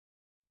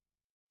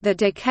The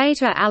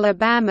Decatur,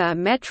 Alabama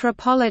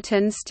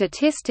Metropolitan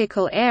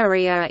Statistical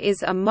Area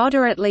is a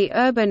moderately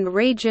urban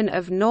region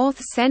of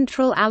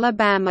north-central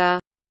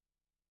Alabama.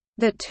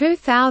 The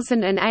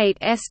 2008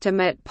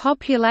 estimate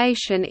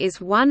population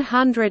is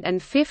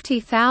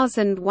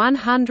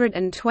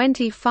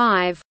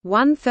 150,125,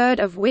 one-third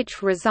of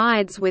which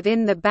resides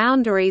within the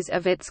boundaries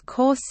of its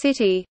core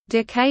city,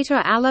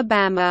 Decatur,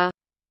 Alabama.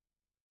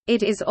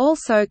 It is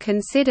also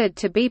considered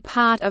to be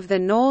part of the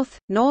North,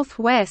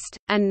 Northwest,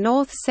 and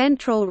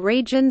North-Central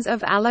regions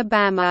of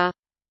Alabama.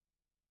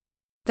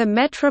 The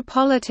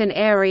metropolitan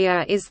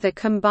area is the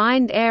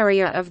combined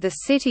area of the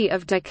city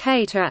of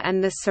Decatur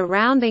and the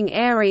surrounding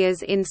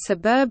areas in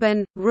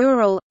suburban,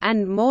 rural,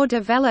 and more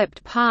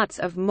developed parts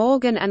of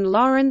Morgan and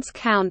Lawrence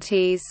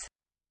counties.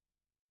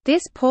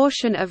 This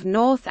portion of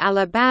North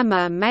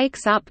Alabama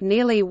makes up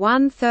nearly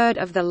one-third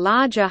of the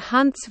larger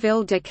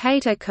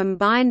Huntsville-Decatur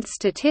combined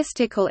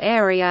statistical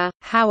area.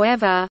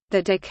 However,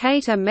 the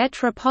Decatur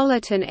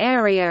metropolitan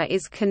area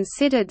is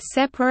considered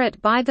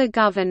separate by the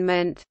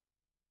government.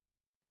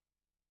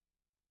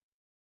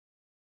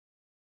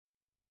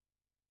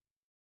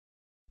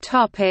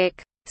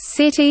 Topic: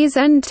 Cities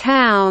and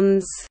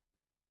towns.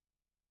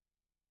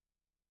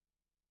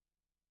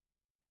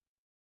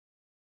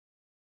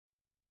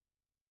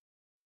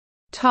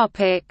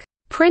 Topic: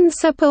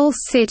 Principal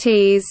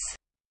cities.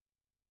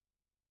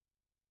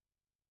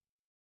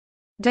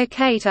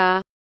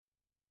 Decatur,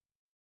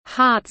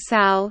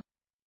 Hartselle,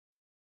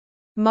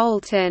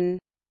 Moulton.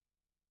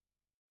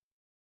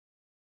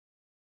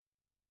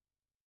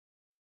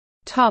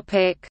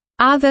 Topic: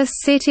 Other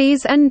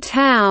cities and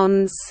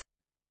towns.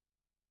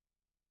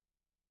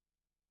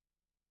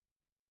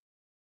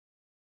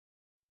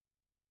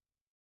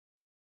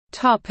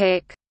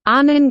 Topic: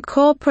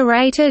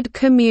 Unincorporated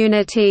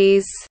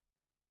communities.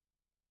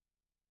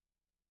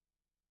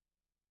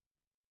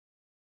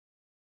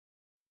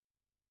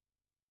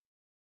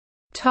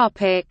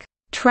 Topic: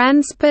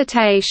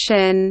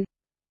 Transportation.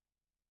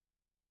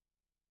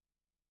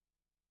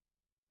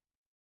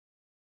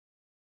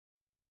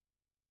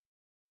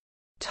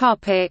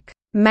 Topic: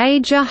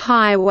 Major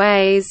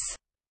highways.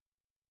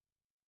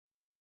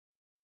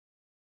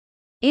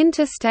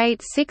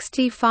 Interstate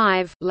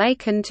 65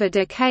 Lacon to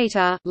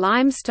Decatur,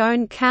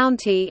 Limestone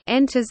County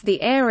enters the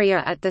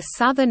area at the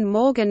southern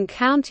Morgan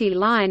County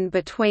line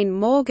between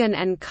Morgan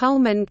and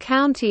Cullman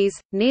counties,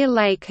 near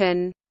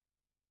Lacon.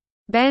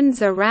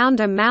 Bends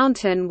around a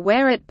mountain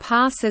where it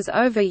passes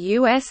over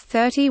US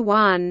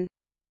 31.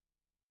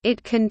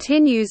 It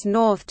continues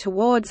north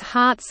towards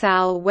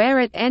Hartselle where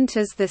it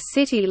enters the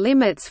city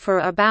limits for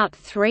about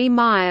 3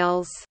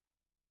 miles.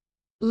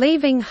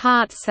 Leaving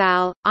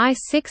Hartselle,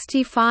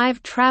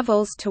 I-65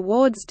 travels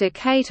towards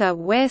Decatur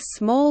where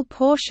small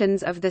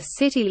portions of the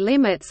city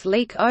limits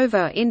leak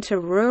over into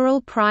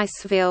rural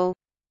Priceville.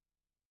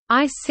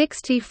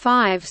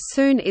 I-65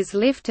 soon is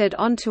lifted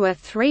onto a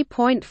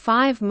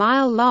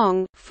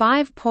 3.5-mile-long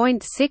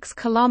 (5.6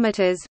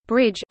 kilometers)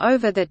 bridge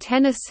over the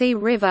Tennessee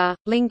River,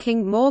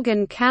 linking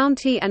Morgan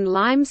County and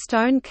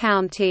Limestone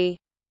County.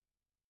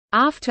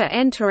 After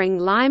entering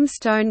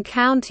Limestone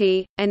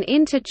County, an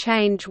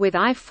interchange with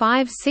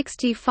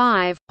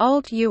I-565,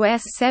 Alt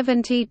US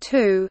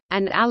 72,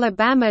 and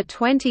Alabama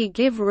 20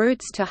 give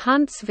routes to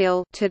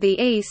Huntsville to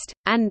the east,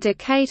 and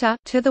Decatur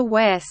to the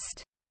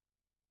west.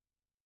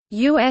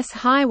 U.S.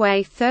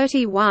 Highway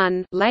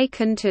 31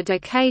 Lacon to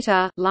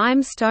Decatur,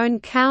 Limestone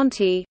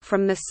County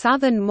from the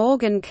southern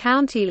Morgan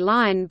County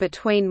line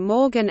between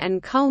Morgan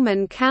and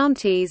Cullman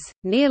counties,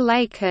 near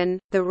Lacon,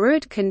 the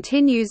route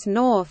continues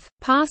north,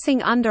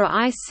 passing under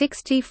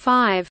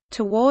I-65,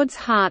 towards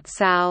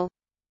Hartselle.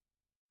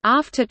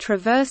 After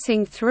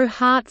traversing through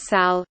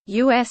Hartselle,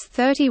 US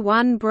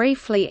 31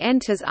 briefly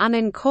enters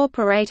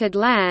unincorporated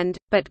land,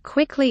 but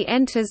quickly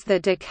enters the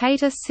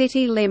Decatur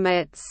city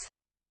limits.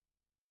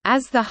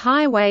 As the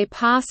highway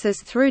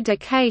passes through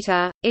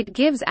Decatur, it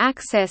gives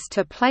access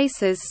to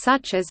places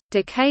such as,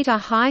 Decatur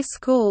High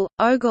School,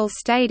 Ogle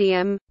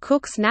Stadium,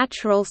 Cook's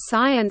Natural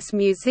Science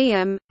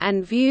Museum,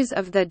 and views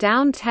of the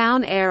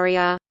downtown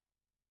area.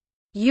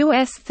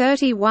 US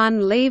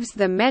 31 leaves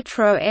the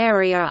metro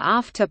area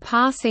after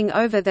passing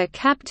over the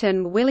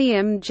Captain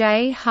William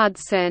J.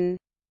 Hudson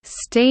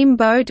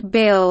Steamboat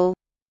Bill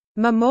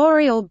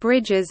Memorial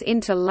bridges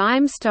into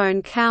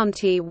Limestone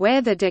County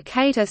where the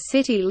Decatur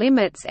city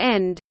limits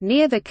end,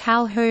 near the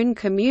Calhoun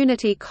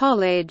Community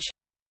College.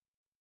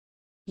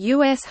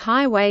 US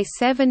Highway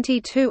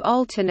 72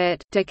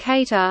 alternate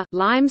Decatur,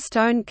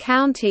 Limestone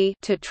County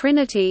to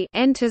Trinity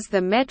enters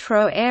the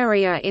metro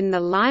area in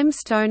the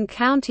Limestone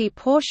County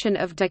portion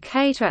of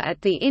Decatur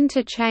at the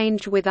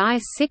interchange with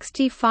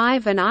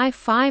I-65 and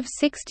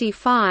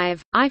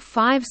I-565.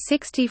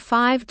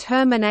 I-565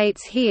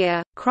 terminates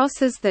here,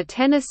 crosses the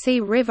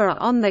Tennessee River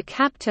on the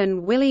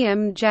Captain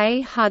William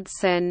J.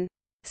 Hudson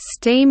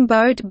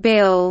Steamboat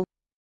Bill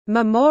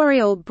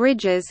Memorial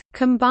bridges,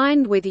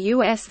 combined with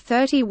US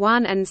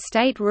 31 and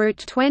State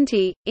Route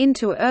 20,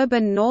 into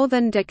urban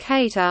northern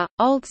Decatur.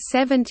 Alt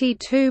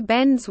 72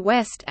 bends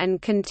west and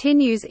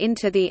continues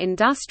into the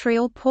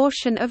industrial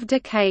portion of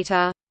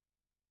Decatur.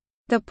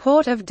 The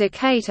Port of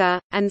Decatur,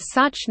 and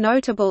such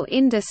notable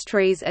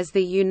industries as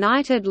the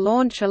United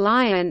Launch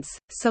Alliance,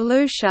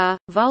 Solutia,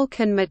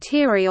 Vulcan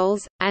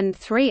Materials, and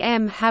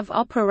 3M have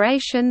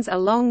operations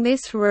along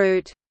this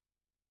route.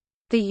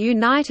 The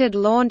United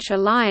Launch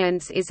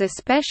Alliance is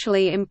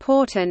especially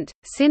important,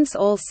 since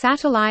all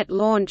satellite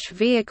launch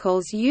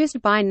vehicles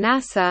used by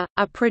NASA,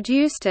 are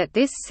produced at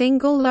this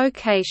single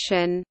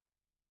location.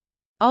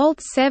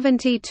 Alt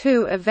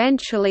 72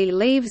 eventually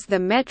leaves the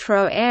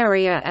metro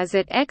area as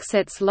it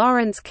exits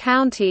Lawrence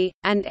County,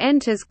 and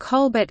enters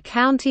Colbert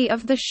County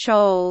of the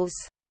Shoals.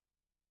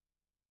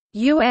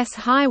 U.S.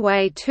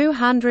 Highway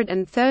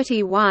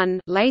 231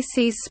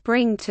 Lacey's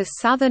Spring to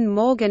southern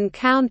Morgan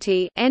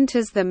County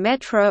enters the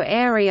metro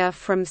area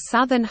from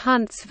southern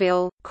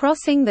Huntsville,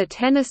 crossing the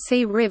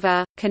Tennessee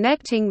River,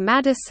 connecting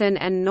Madison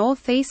and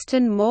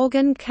northeastern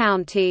Morgan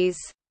counties.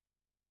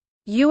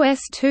 US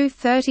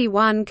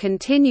 231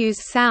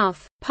 continues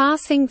south,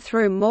 passing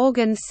through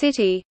Morgan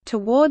City,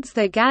 towards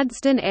the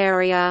Gadsden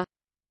area.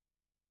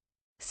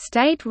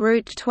 State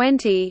Route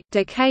 20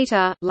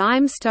 Decatur,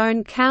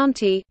 Limestone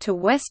County to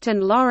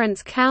western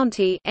Lawrence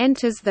County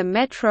enters the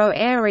metro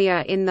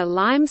area in the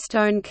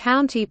Limestone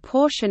County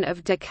portion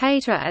of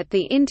Decatur at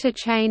the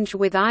interchange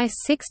with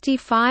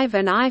I-65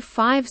 and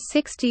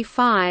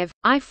I-565.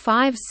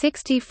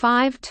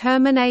 I-565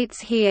 terminates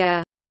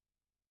here.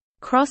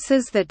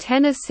 Crosses the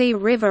Tennessee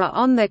River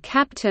on the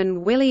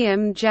Captain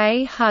William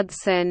J.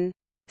 Hudson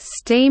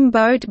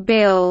Steamboat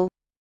Bill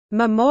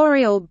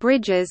Memorial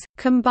Bridges,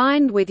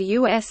 combined with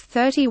US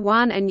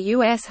 31 and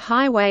US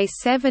Highway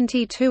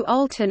 72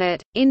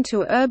 alternate,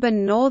 into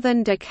urban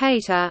northern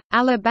Decatur.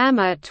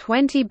 Alabama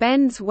 20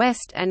 bends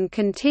west and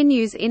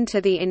continues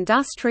into the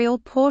industrial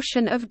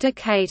portion of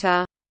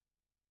Decatur.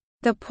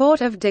 The Port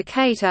of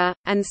Decatur,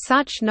 and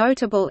such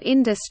notable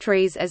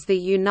industries as the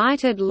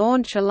United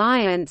Launch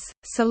Alliance,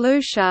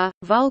 Solutia,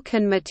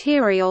 Vulcan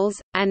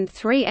Materials, and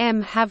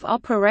 3M have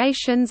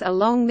operations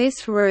along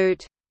this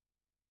route.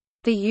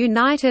 The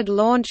United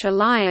Launch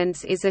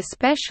Alliance is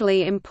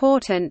especially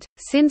important,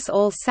 since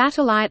all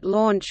satellite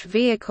launch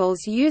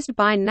vehicles used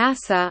by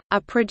NASA,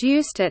 are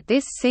produced at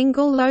this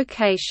single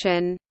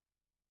location.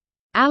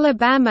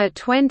 Alabama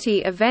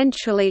 20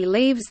 eventually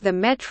leaves the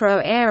metro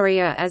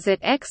area as it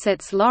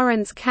exits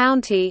Lawrence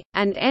County,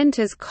 and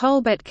enters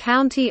Colbert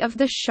County of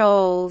the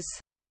Shoals.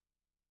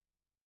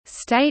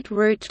 State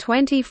Route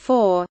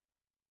 24,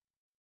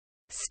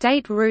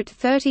 State Route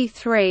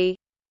 33,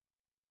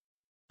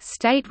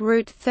 State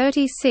Route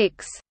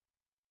 36,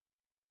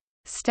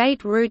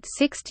 State Route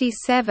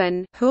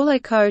 67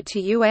 Hulico to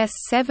US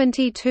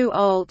 72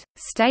 Alt,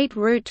 State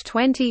Route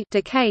 20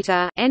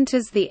 Decatur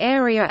enters the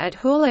area at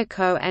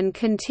Hulico and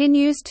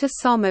continues to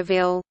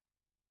Somerville.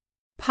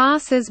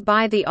 Passes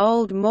by the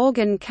old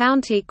Morgan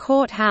County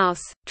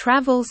Courthouse,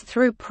 travels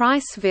through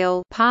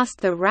Priceville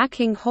past the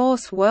Racking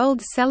Horse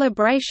World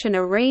Celebration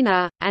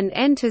Arena, and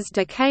enters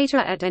Decatur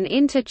at an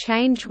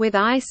interchange with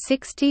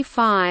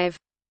I-65.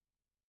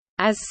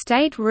 As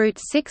State Route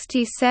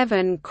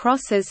 67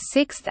 crosses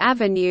 6th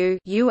Avenue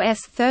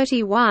US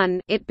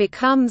 31, it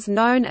becomes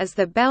known as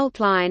the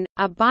Beltline,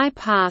 a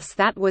bypass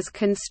that was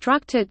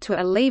constructed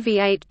to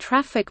alleviate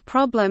traffic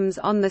problems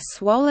on the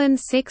swollen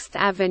 6th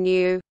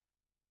Avenue.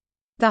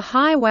 The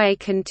highway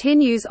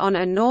continues on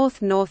a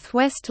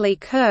north-northwesterly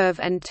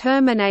curve and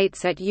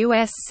terminates at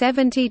US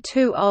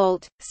 72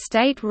 Alt,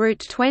 State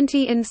Route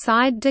 20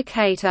 inside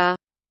Decatur.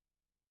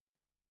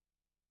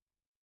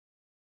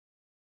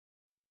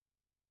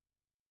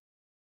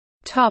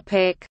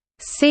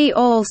 See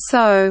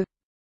also: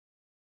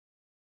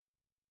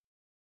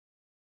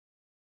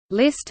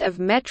 List of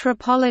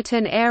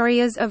metropolitan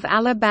areas of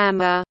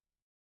Alabama.